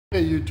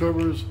Hey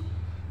YouTubers,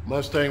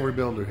 Mustang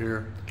Rebuilder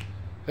here.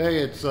 Hey,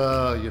 it's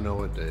you know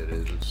what day it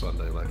is. It's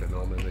Sunday, like I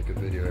normally make a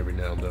video every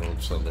now and then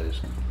on Sundays.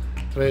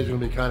 Today's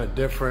gonna be kind of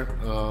different.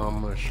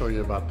 I'm gonna show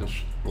you about this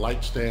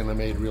light stand I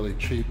made really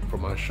cheap for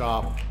my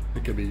shop.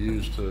 It can be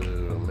used to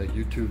make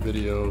YouTube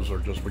videos or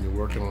just when you're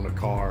working on a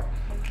car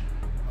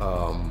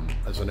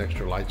as an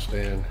extra light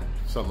stand,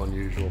 something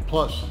unusual.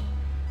 Plus,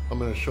 I'm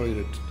gonna show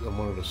you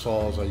one of the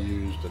saws I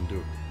used and do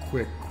a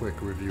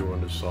quick review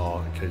on the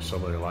saw in case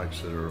somebody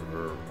likes it or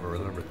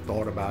never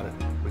thought about it.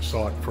 We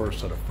saw it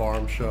first at a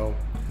farm show,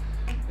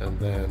 and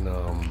then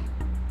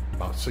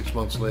about 6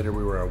 months later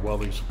we were at a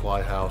welding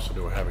supply house and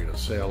they were having a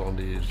sale on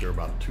these. They're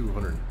about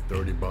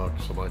 230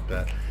 bucks, something like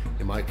that.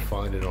 You might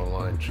find it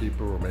online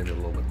cheaper or maybe a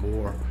little bit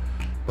more,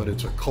 but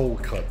it's a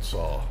cold cut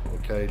saw.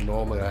 Okay,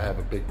 normally I have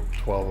a big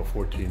 12 or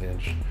 14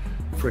 inch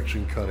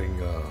friction cutting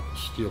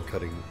steel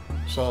cutting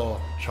saw,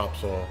 chop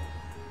saw,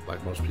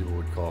 like most people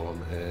would call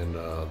them, and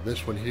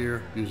this one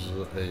here uses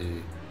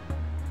a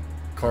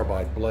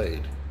carbide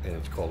blade, and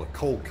it's called a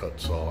cold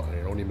cut saw, and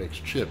it only makes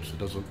chips. It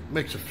doesn't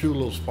makes a few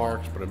little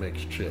sparks, but it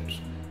makes chips,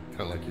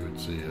 kind of like you would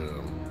see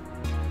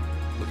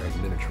look like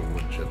miniature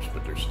wood chips,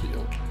 but they're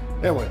steel.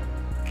 Anyway,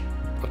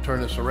 I'll turn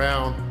this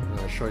around and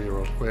I'll show you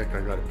real quick. I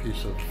got a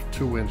piece of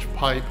 2-inch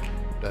pipe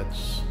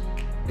that's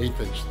 1/8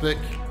 inch thick,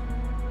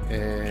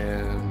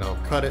 and I'll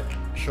cut it,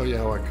 show you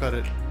how I cut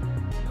it,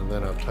 and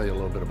then I'll tell you a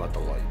little bit about the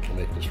light. I'll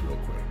make this real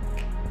quick.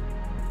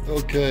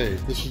 Okay,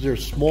 this is their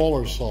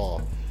smaller saw.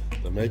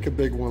 They make a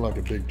big one like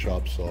a big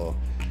chop saw.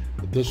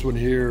 But this one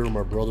here,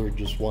 my brother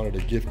just wanted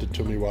to gift it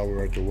to me while we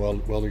were at the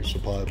welding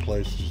supply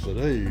place. He said,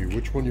 hey,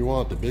 which one you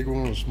want, the big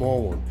one or the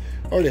small one?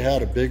 I already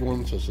had a big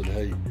one, so I said,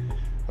 hey,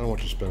 I don't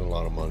want you to spend a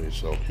lot of money.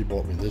 So he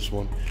bought me this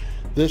one.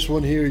 This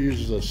one here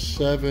uses a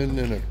 7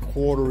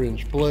 1/4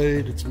 inch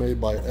blade. It's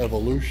made by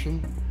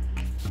Evolution.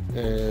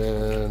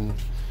 And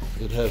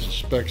it has the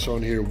specs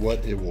on here,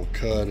 what it will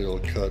cut. It'll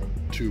cut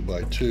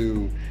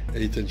 2x2,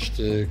 1/8 inch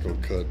thick. It'll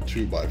cut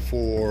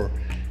 2x4,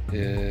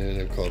 and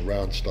it's called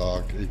round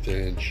stock, 1/8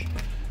 inch.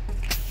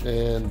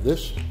 And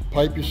this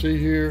pipe you see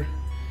here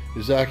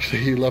is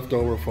actually left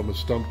over from a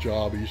stump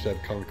job. It used to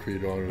have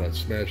concrete on it. I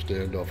smashed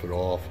the end of it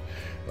off,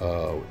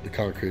 the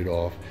concrete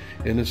off.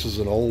 And this is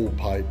an old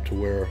pipe to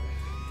where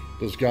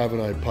those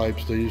galvanized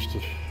pipes they used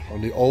to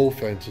on the old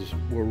fences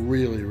were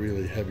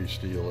really heavy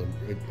steel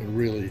and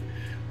really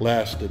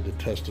lasted the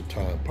test of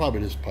time. Probably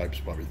this pipe's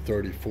probably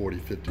 30, 40,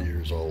 50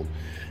 years old.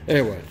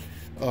 Anyway,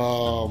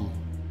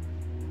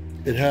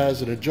 it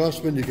has an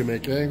adjustment. You can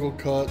make angle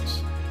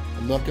cuts.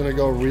 I'm not going to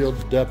go real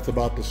depth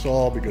about the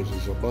saw because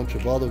there's a bunch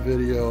of other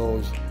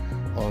videos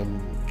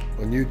on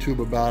YouTube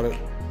about it.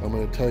 I'm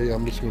going to tell you,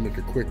 I'm just going to make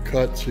a quick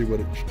cut, show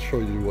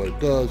you what it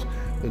does,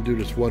 and do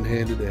this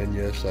one-handed. And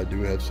yes, I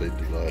do have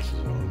safety glasses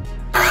on.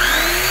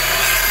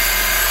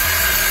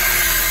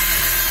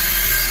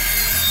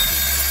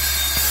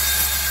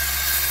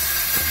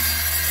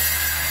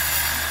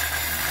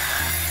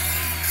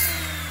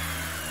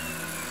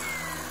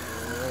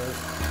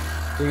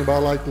 Thing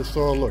about like this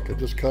saw, look, I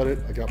just cut it.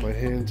 I got my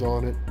hands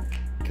on it.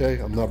 Okay,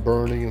 I'm not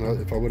burning.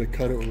 And if I would have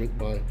cut it with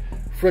my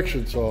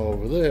friction saw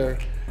over there,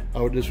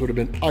 this would have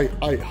been hot.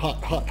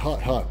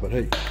 But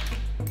hey,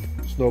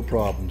 it's no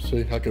problem.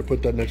 See, I could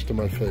put that next to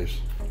my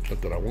face.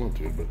 Not that I want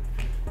to, but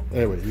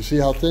anyway, you see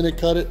how thin it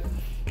cut it?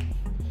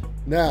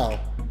 Now,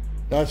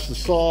 that's the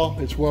saw.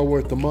 It's well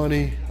worth the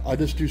money. I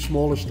just do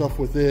smaller stuff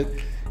with it.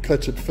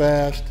 Cuts it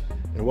fast.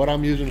 And what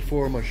I'm using it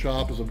for in my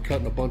shop is I'm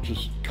cutting a bunch of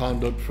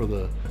conduit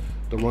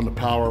to run the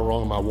power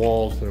along my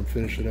walls that I'm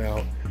finishing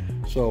out.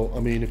 So, I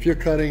mean, if you're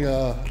cutting,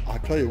 I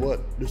tell you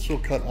what, this will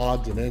cut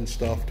odds and ends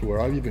stuff to where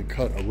I've even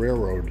cut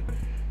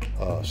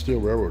a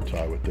steel railroad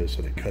tie with this,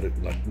 and it cut it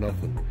like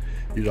nothing.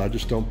 I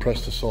just don't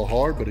press the saw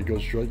hard, but it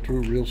goes straight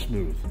through real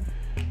smooth.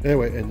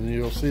 Anyway, and then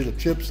you'll see the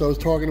chips I was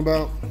talking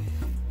about.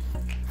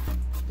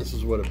 This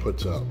is what it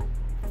puts out,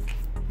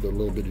 the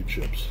little bitty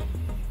chips,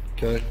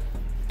 okay?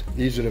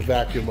 Easy to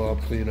vacuum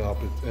up, clean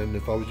up, and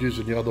if I was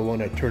using the other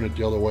one, I'd turn it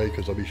the other way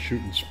because I'll be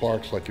shooting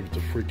sparks like if it's a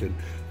freaking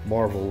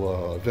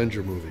Marvel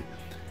Avenger movie.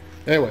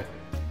 Anyway,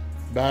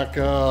 back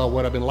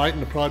what I've been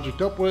lighting the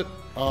project up with,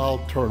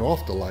 I'll turn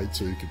off the light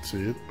so you can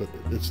see it, but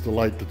it's the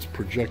light that's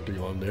projecting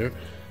on there,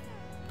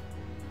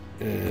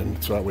 and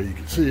so that way you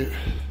can see it.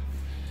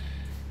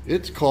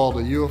 It's called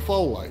a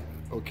UFO light,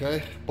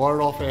 okay? Bought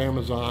it off of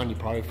Amazon, you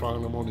probably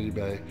found them on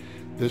eBay.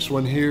 This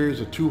one here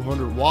is a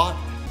 200 watt.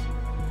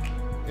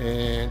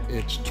 And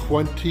it's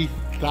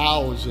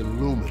 20,000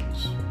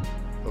 lumens,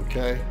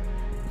 okay?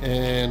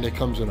 And it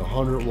comes in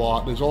 100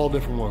 watt. There's all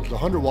different ones. The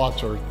 100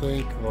 watts are, I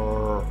think,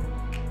 are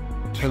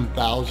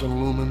 10,000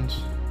 lumens.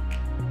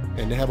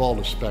 And they have all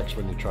the specs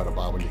when you try to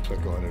buy, when you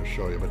click on it, it'll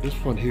show you. But this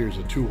one here is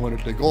a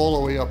 200. They go all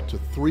the way up to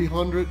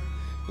 300.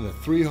 And the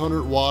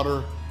 300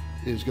 watter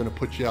is gonna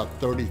put you out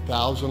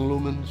 30,000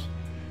 lumens.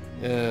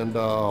 And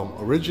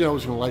originally I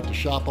was going to light the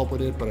shop up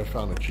with it, but I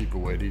found a cheaper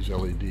way, these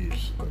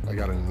LEDs. I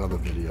got in another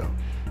video.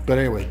 But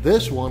anyway,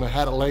 this one, I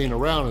had it laying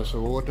around and I said,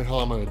 well, what the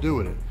hell am I going to do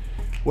with it?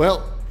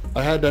 Well,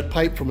 I had that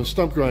pipe from a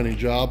stump grinding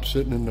job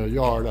sitting in the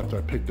yard after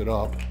I picked it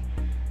up.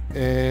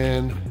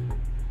 And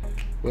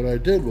what I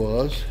did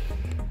was,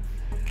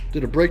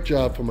 did a brake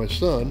job for my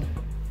son.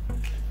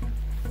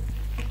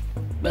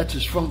 That's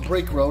his front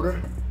brake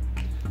rotor.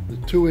 The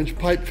 2-inch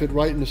pipe fit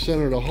right in the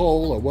center of the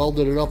hole. I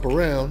welded it up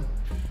around,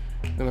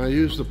 and I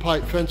used the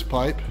pipe, fence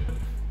pipe.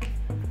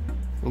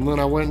 And then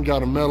I went and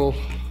got a metal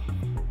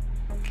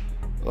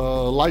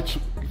light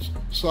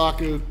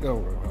socket,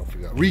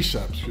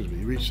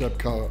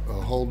 recep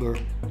holder,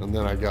 and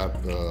then I got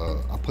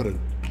I put a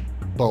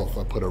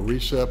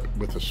recep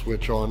with a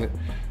switch on it,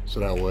 so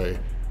that way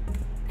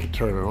I could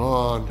turn it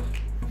on.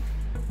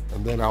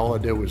 And then all I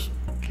did was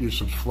use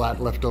some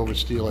flat leftover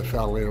steel I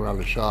found laying around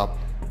the shop,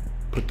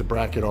 put the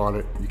bracket on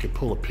it. You can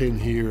pull a pin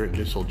here and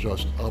this will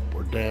adjust up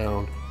or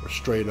down or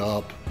straight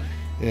up.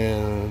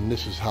 And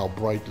this is how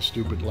bright the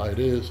stupid light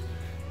is.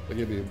 I'll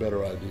give you a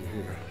better idea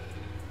here.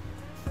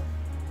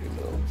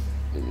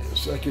 Give me a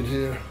second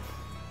here.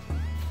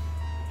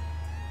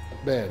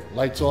 Man,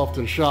 lights off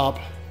to the shop.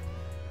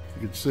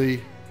 You can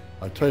see,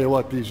 I tell you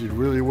what, these would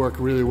really work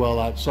really well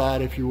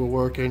outside if you were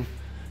working.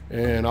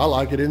 And I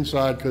like it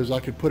inside because I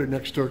could put it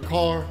next to a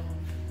car.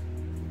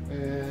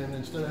 And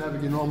instead of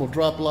having your normal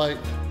drop light,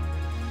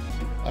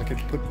 I could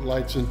put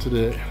lights into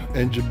the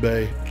engine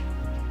bay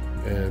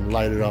and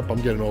light it up.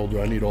 I'm getting older,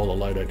 I need all the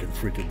light I can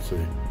freaking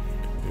see.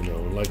 You know,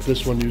 like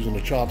this one using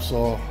a chop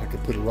saw, I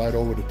could put it right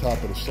over the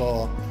top of the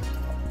saw,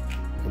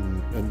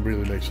 and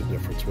really makes a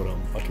difference when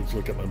I can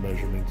look at my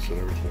measurements and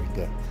everything like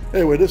that.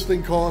 Anyway,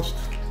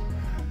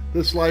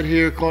 this light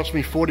here cost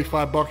me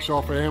 45 bucks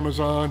off of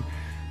Amazon.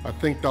 I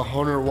think the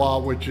 100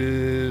 watt, which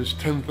is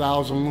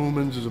 10,000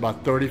 lumens, is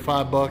about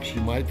 35 bucks.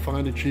 You might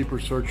find it cheaper,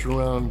 search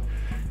around,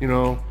 you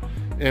know,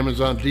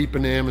 Amazon, deep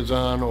in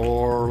Amazon,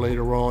 or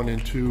later on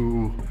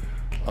into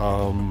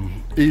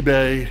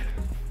eBay.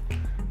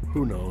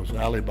 Who knows?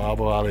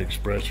 Alibaba,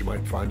 AliExpress, you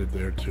might find it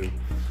there too.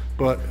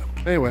 But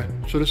anyway,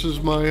 so this is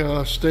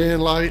my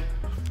stand light,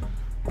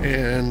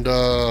 and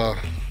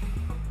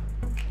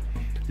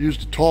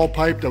used a tall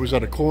pipe that was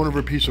at a corner of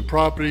a piece of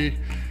property,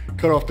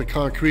 cut off the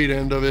concrete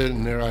end of it,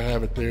 and there I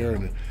have it there.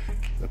 And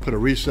I put a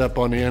recep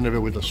on the end of it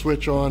with a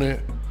switch on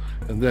it.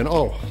 And then,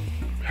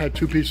 had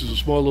two pieces of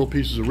small little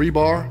pieces of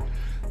rebar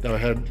that I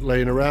had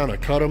laying around. I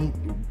cut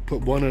them,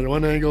 put one at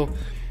one angle,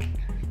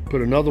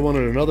 put another one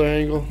at another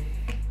angle,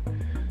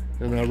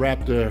 and I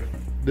wrapped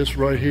this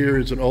right here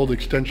is an old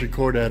extension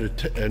cord that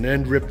had an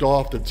end ripped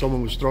off that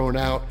someone was throwing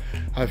out.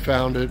 I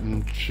found it,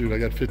 and shoot, I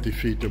got 50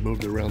 feet to move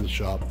it around the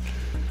shop.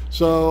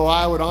 So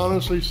I would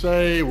honestly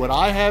say what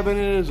I have in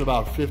it is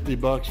about 50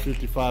 bucks,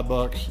 55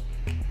 bucks.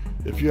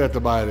 If you have to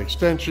buy an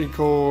extension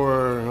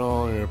cord and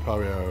all, you're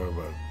probably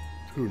about,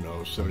 who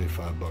knows,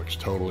 75 bucks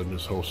total in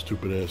this whole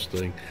stupid ass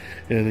thing.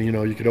 And you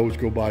know, you could always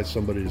go by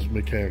somebody's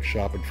mechanic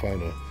shop and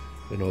find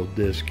an old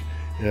disc.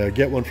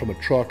 Get one from a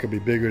truck, it'll be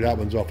bigger. That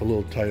one's off a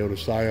little Toyota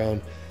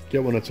Scion.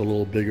 Get one that's a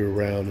little bigger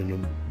around,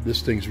 and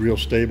this thing's real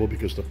stable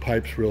because the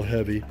pipe's real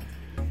heavy,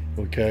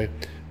 okay?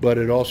 But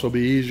it'd also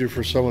be easier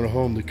for someone at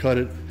home to cut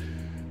it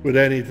with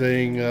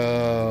anything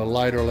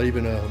lighter, or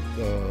even a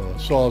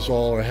Sawzall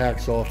or a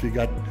hacksaw. If you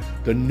got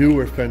the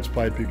newer fence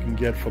pipe you can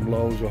get from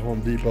Lowe's or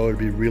Home Depot, it'd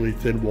be really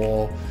thin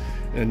wall.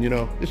 And you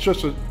know, it's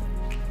just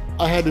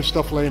I had this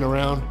stuff laying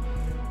around.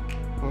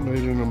 I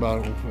made it in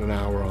about an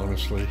hour,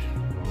 honestly.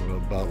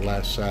 About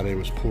last Saturday, it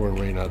was pouring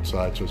rain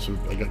outside, so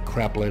I got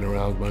crap laying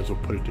around, might as well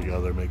put it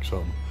together, make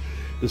something.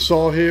 The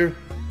saw here,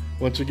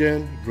 once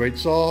again, great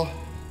saw.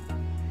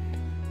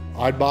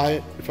 I'd buy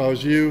it if I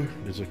was you.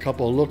 There's a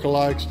couple of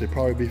lookalikes, they'd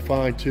probably be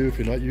fine too if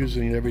you're not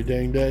using it every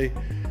dang day.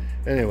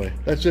 Anyway,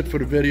 that's it for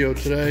the video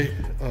today.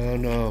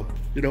 And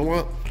you know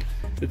what?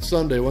 It's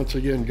Sunday. Once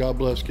again, God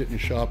bless, get in the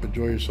shop,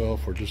 enjoy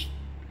yourself, or just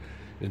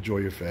enjoy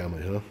your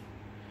family, huh?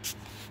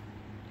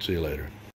 See you later.